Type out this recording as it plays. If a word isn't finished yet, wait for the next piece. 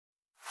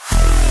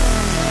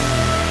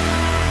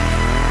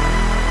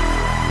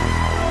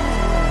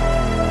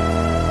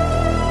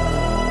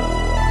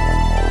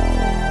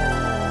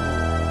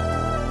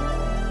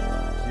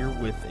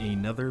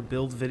another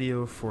build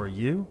video for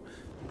you.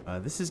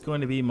 This is going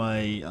to be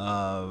my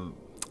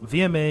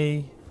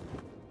VMA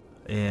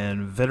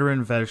and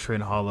Veteran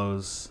Vateshran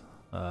Hollows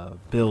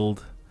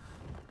build.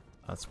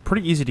 It's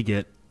pretty easy to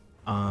get.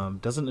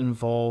 Doesn't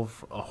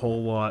involve a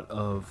whole lot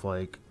of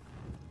like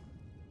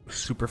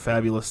super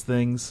fabulous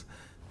things.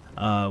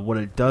 What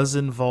it does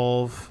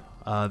involve,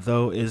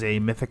 though, is a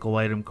mythical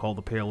item called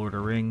the Pale Order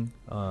Ring.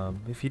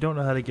 If you don't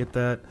know how to get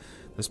that,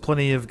 there's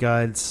plenty of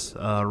guides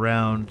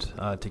around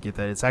to get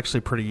that. It's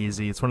actually pretty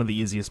easy. It's one of the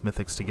easiest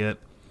mythics to get.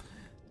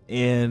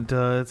 And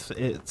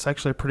it's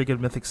actually a pretty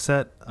good mythic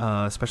set,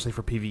 especially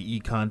for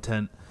PvE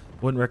content.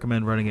 Wouldn't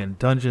recommend running it in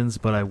dungeons,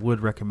 but I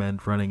would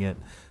recommend running it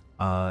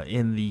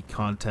in the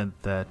content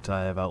that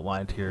I have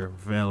outlined here.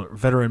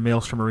 Veteran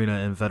Maelstrom Arena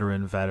and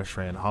Veteran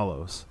Vateshran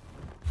Hollows.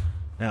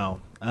 Now,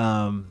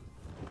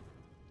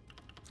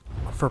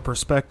 for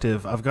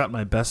perspective, I've got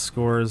my best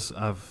scores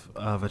I've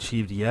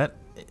achieved yet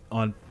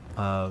on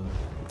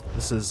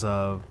this is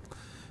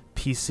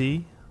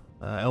PC,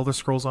 Elder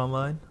Scrolls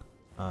Online.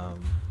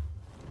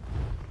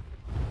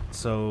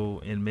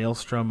 So in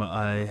Maelstrom,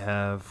 I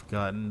have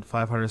gotten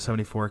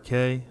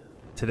 574k.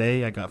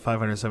 Today, I got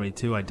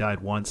 572. I died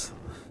once.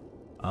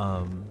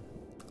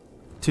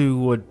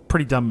 To a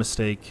pretty dumb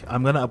mistake.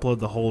 I'm gonna upload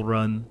the whole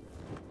run.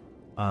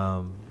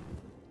 So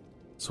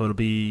it'll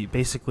be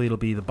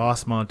the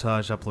boss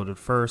montage uploaded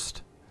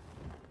first,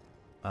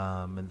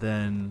 and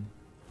then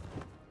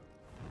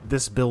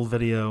this build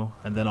video,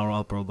 and then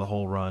I'll upload the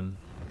whole run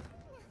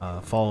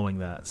following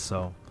that.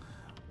 So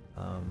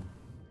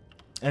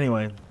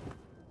anyway,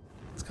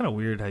 it's kind of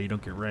weird how you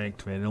don't get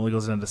ranked, man. It only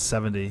goes down to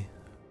 70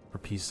 for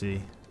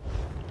PC.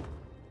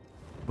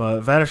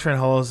 But Vateshran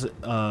Hollows,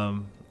 I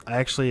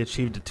actually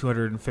achieved a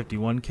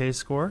 251k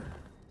score,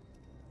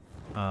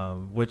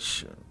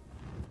 which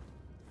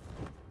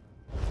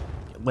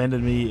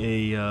landed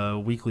me a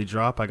weekly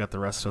drop. I got the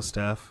resto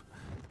staff.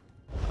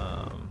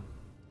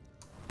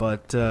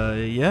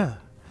 Yeah.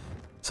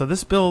 So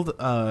this build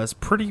is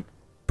pretty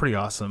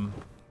awesome.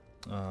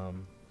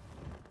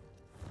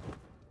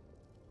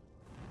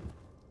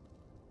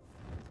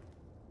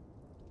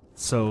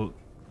 So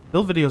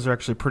build videos are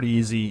actually pretty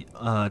easy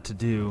to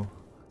do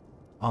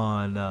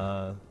on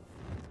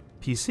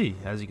PC,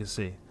 as you can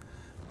see.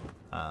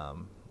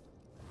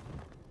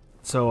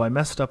 So I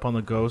messed up on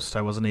the ghost.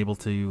 I wasn't able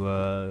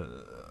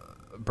to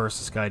burst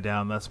this guy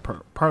down. That's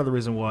part of the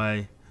reason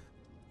why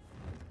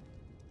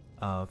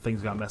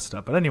things got messed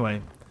up. But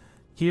anyway,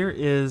 here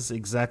is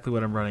exactly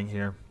what I'm running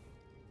here.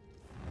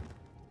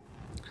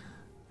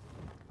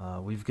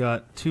 We've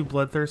got 2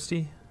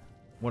 Bloodthirsty,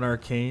 1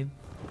 Arcane.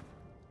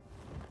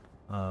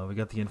 We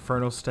got the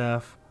Inferno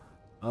Staff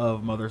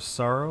of Mother's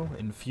Sorrow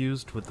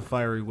infused with the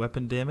Fiery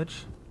Weapon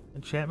Damage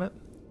enchantment.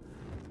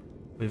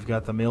 We've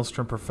got the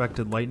Maelstrom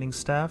Perfected Lightning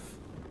Staff.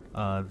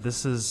 I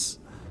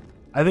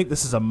think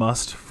this is a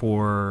must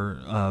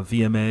for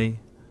VMA,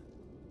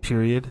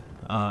 period,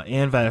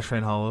 and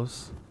Vateshran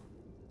Hollows.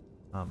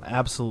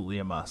 Absolutely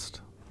a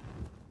must.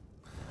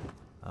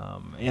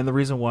 And the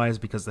reason why is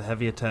because the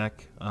heavy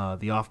attack,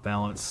 the off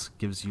balance,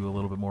 gives you a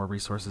little bit more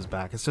resources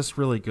back. It's just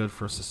really good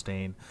for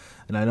sustain.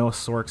 And I know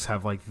Sorks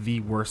have like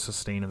the worst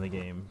sustain in the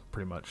game,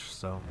 pretty much.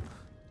 So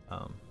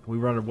we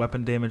run a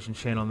weapon damage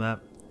enchant on that.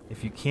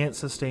 If you can't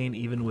sustain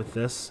even with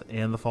this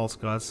and the False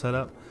God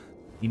setup,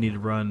 you need to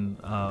run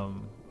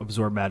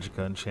Absorb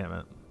Magicka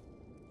enchantment.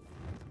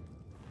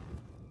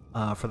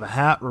 For the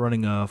hat, we're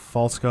running a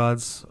False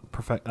Gods,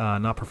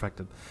 not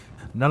perfected.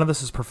 None of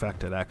this is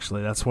perfected,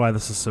 actually. That's why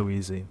this is so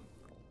easy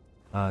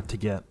to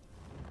get.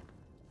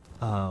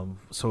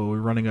 So we're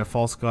running a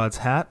False Gods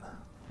hat,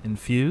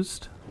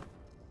 infused,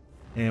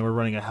 and we're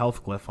running a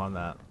health glyph on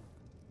that.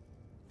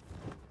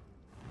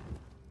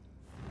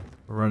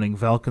 We're running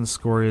Valken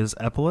Scoria's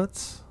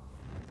epaulets.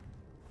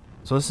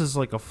 So this is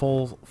like a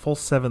full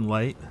 7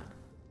 light.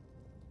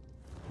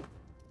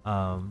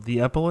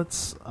 The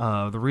epaulets,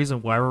 the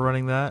reason why we're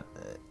running that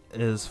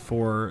is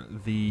for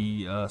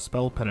the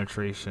spell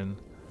penetration.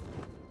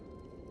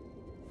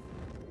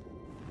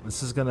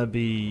 This is gonna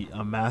be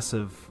a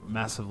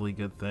massively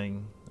good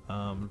thing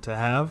to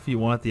have. You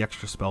want the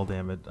extra spell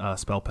damage,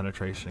 spell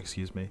penetration,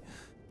 excuse me,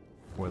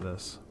 for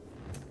this.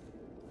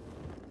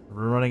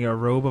 We're running a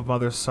Robe of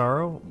Mother's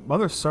Sorrow.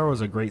 Mother's Sorrow is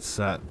a great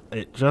set.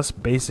 It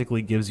just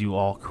basically gives you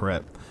all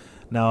crit.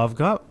 Now I've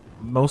got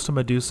most of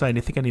Medusa, and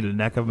I think I need a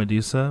neck of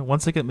Medusa.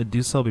 Once I get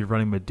Medusa, I'll be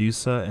running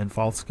Medusa and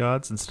False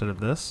Gods instead of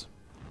this.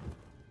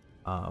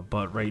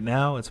 But right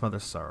now, it's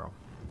Mother's Sorrow.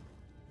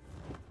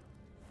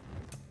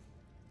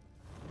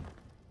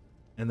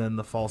 And then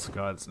the False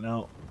Gods.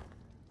 Now,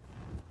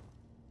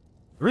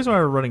 the reason why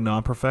we're running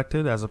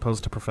non-perfected as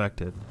opposed to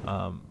perfected,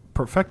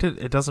 perfected,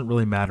 it doesn't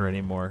really matter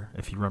anymore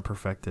if you run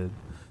perfected.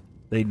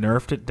 They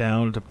nerfed it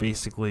down to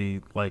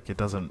basically, like,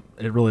 it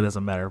really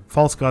doesn't matter.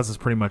 False Gods is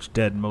pretty much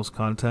dead in most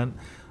content.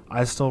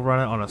 I still run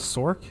it on a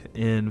Sork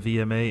in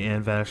VMA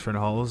and Vateshran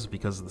Hollows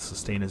because the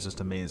sustain is just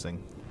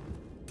amazing.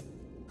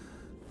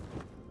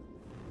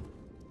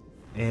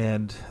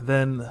 And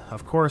then,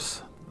 of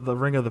course, the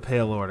Ring of the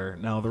Pale Order.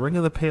 Now, the Ring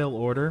of the Pale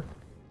Order,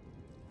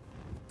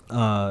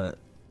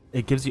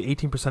 it gives you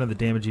 18% of the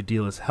damage you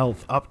deal as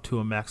health, up to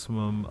a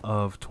maximum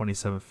of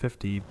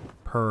 2750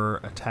 per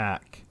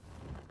attack.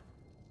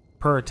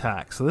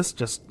 So this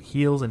just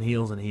heals and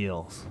heals and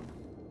heals.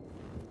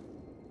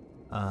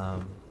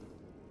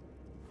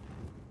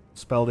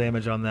 Spell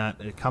damage on that.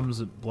 It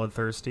comes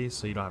bloodthirsty,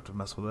 so you don't have to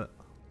mess with it.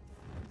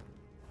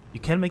 You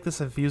can make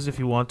this infused if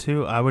you want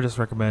to. I would just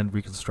recommend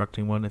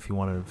reconstructing one if you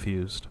want it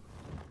infused.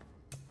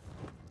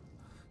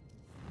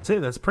 So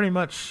that's pretty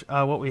much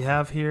what we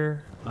have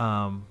here.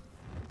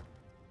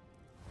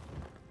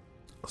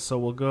 So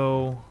we'll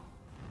go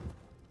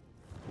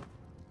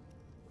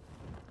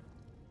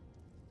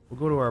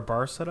to our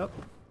bar setup.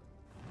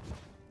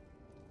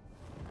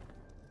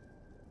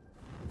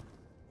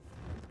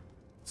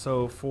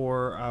 So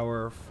for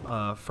our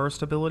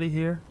first ability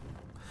here,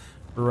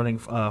 we're running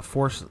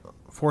Force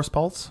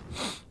Pulse.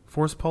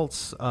 Force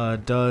Pulse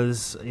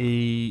does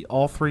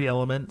all 3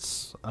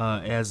 elements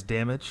as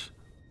damage.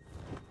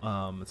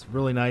 It's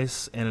really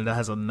nice, and it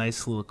has a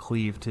nice little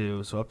cleave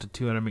too. So up to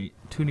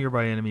 2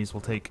 nearby enemies will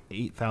take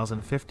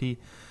 8,050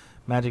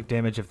 magic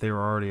damage if they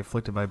were already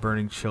afflicted by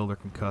burning, chilled, or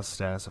concussed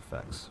status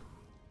effects.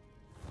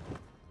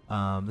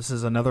 This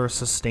is another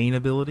sustain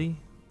ability.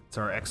 It's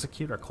our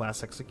execute, our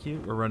class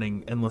execute. We're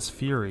running Endless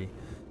Fury.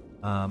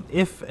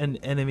 If an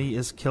enemy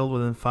is killed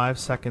within 5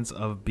 seconds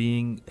of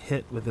being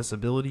hit with this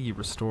ability, you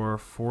restore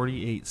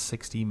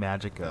 4860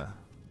 magicka.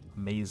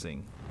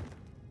 Amazing.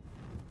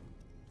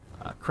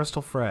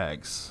 Crystal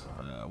Frags.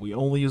 We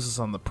only use this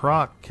on the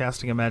proc.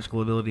 Casting a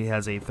magical ability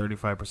has a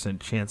 35%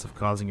 chance of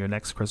causing your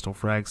next Crystal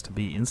Frags to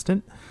be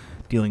instant,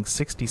 dealing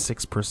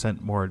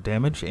 66% more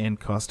damage and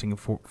costing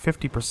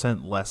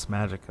 50% less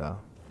magicka.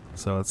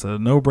 So it's a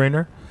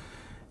no-brainer.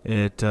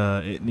 It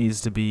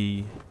needs to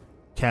be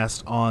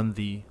cast on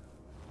the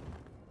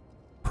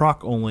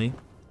proc only,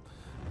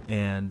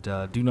 and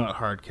do not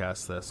hard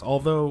cast this.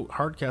 Although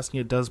hard casting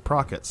it does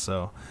proc it,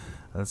 so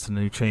that's a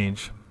new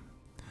change.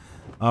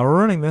 We're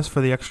running this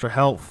for the extra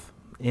health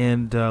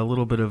and a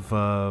little bit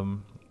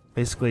of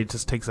basically it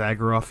just takes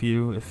aggro off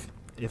you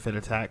if it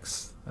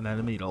attacks an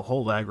enemy. It'll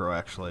hold aggro.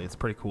 Actually, it's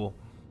pretty cool.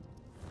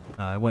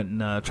 I went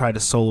and tried to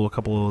solo a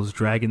couple of those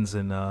dragons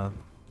in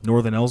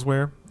Northern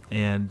Elsewhere,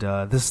 and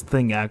this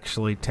thing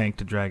actually tanked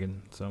a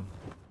dragon, so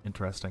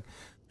interesting.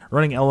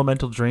 Running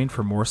Elemental Drain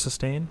for more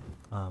sustain.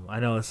 I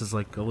know this is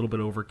like a little bit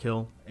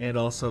overkill, and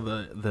also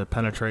the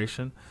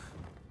penetration.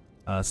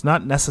 It's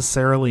not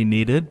necessarily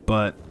needed,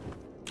 but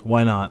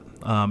why not?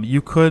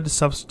 You could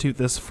substitute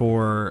this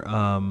for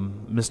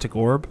Mystic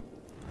Orb.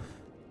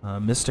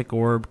 Mystic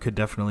Orb could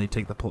definitely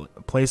take the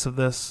place of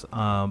this,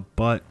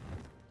 but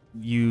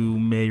you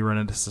may run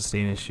into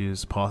sustain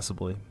issues,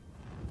 possibly.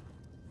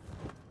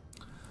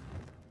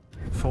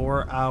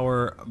 For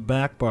our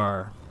back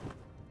bar,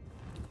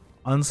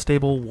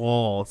 Unstable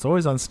Wall. It's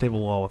always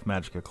Unstable Wall with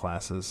Magicka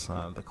classes.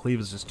 The cleave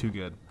is just too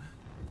good.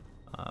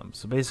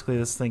 So basically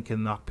this thing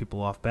can knock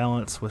people off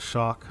balance with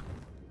shock.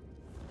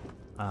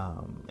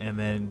 And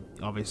then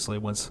obviously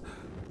once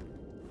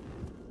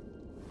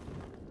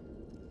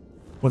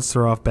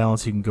they're off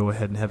balance, you can go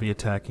ahead and heavy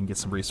attack and get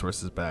some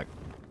resources back.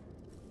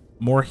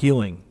 More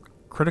healing.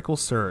 Critical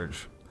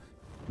Surge.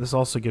 This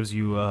also gives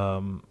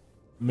you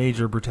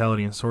major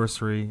brutality and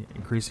sorcery,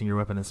 increasing your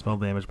weapon and spell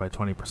damage by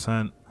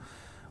 20%.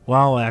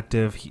 While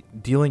active,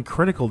 dealing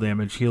critical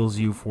damage heals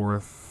you for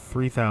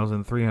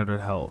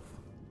 3,300 health.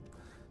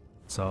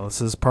 So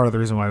this is part of the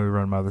reason why we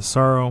run Mother's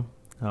Sorrow.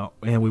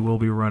 And we will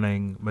be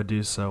running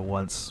Medusa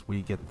once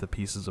we get the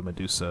pieces of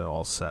Medusa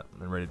all set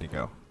and ready to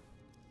go.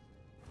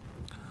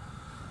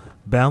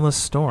 Boundless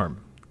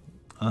Storm.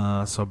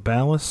 So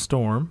Boundless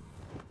Storm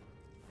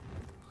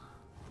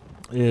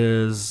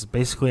is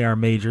basically our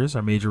majors,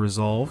 our major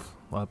resolve.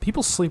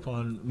 People sleep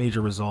on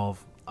major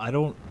resolve. I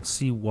don't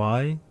see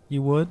why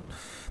you would.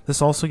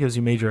 This also gives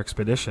you major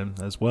expedition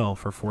as well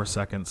for 4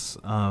 seconds.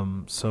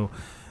 So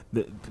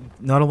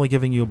not only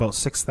giving you about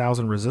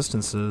 6,000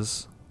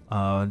 resistances,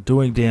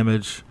 doing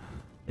damage,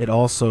 it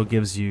also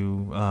gives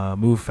you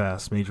move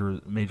fast,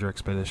 major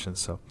expedition.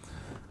 So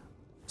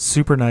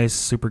super nice,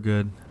 super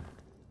good.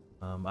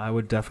 I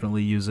would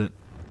definitely use it.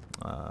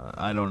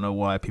 I don't know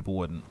why people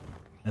wouldn't.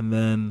 And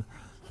then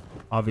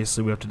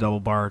obviously we have to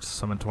double bar to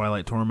summon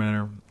Twilight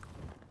Tormentor.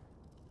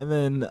 And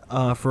then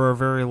for our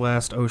very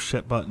last oh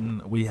shit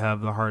button, we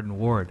have the Hardened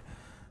Ward.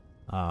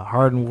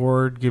 Hardened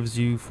Ward gives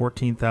you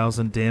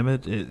 14,000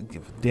 damage.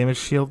 Damage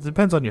shield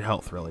depends on your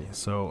health, really.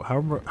 So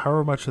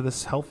however much of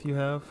this health you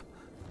have,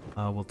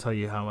 will tell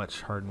you how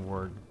much Hardened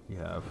Ward you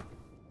have.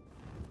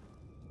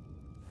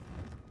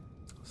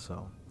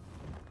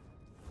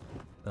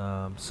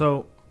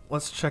 So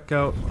let's check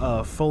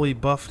out fully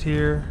buffed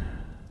here.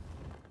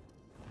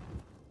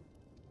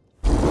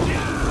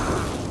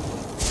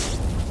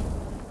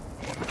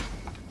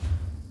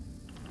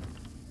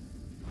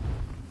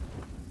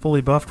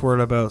 Fully buffed, we're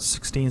at about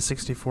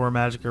 1664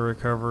 Magicka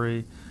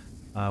recovery.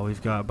 We've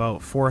got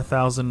about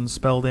 4,000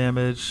 spell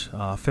damage,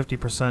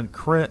 50%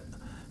 crit.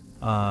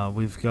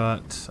 We've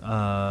got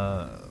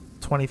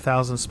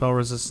 20,000 spell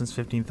resistance,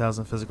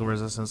 15,000 physical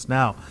resistance.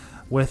 Now,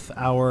 with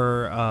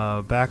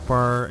our back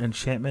bar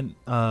enchantment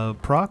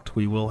procced,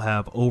 we will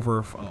have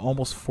over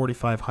almost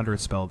 4,500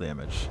 spell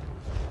damage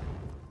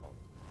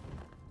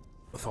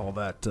with all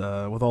that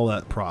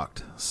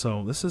procced.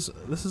 So this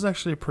is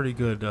actually a pretty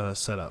good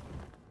setup,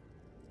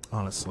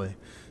 honestly.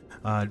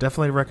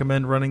 Definitely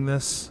recommend running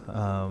this.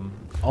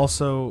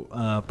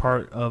 Also,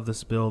 part of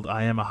this build,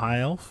 I am a high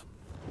elf.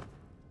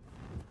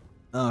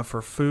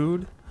 For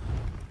food,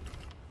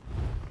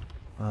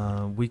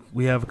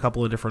 we have a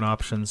couple of different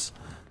options.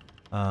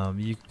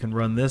 You can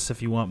run this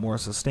if you want more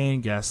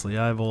sustain, Ghastly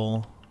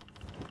Eyeball.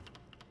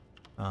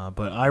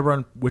 But I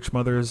run Witch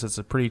Mothers. It's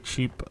a pretty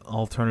cheap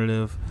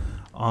alternative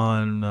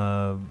on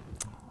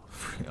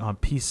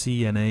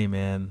PC and A,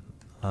 man.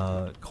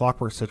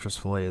 Clockwork Citrus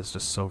Fillet is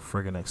just so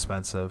friggin'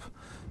 expensive.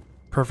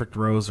 Perfect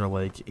rows are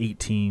like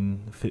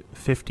 15 to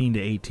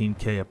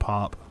 18k a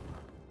pop.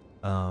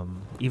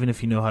 Even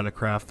if you know how to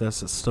craft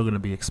this, it's still going to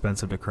be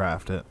expensive to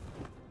craft it.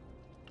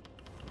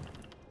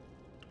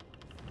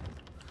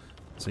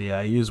 So yeah,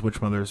 I use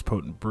Witch Mother's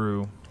Potent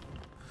Brew.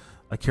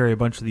 I carry a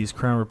bunch of these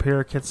Crown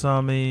Repair kits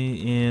on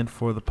me, and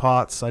for the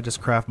pots, I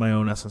just craft my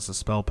own Essence of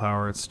Spell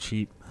Power. It's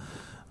cheap.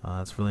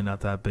 It's really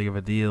not that big of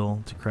a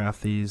deal to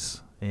craft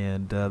these,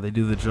 and they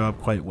do the job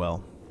quite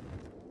well.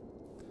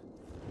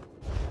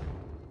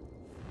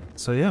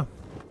 So yeah.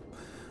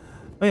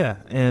 Oh yeah,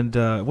 and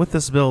with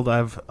this build,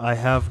 I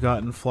have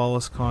gotten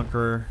Flawless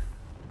Conqueror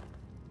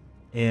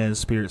and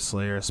Spirit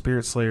Slayer.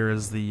 Spirit Slayer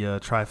is the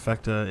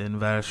trifecta in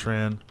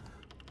Vateshran,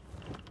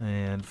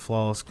 and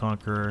Flawless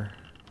Conqueror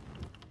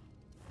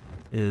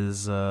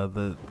is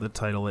the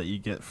title that you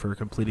get for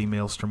completing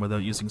Maelstrom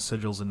without using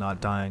sigils and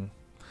not dying.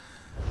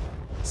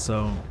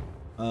 So,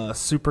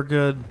 super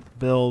good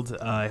build.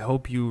 I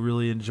hope you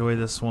really enjoy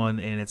this one,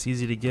 and it's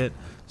easy to get.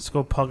 Just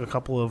go pug a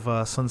couple of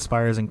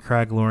Sunspires and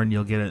Craglorn,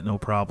 you'll get it no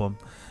problem.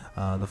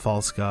 The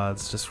False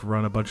Gods, just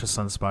run a bunch of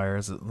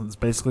Sunspires. It's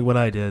basically what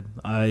I did.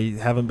 I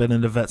haven't been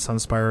into Vet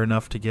Sunspire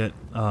enough to get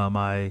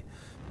my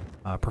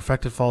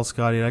Perfected False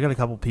God yet. I got a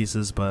couple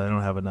pieces, but I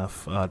don't have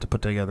enough to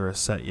put together a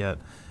set yet,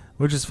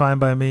 which is fine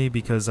by me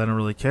because I don't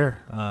really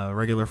care.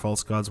 Regular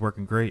False God's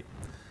working great.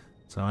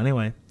 So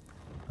anyway,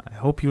 I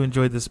hope you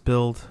enjoyed this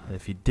build.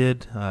 If you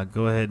did,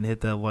 go ahead and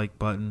hit that like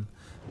button.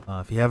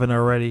 If you haven't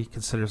already,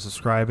 consider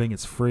subscribing.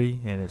 It's free,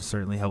 and it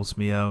certainly helps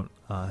me out.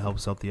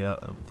 Helps out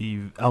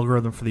the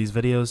algorithm for these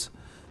videos.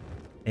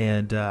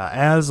 And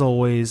as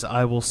always,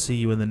 I will see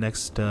you in the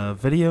next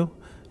video.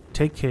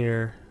 Take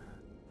care.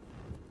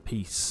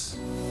 Peace.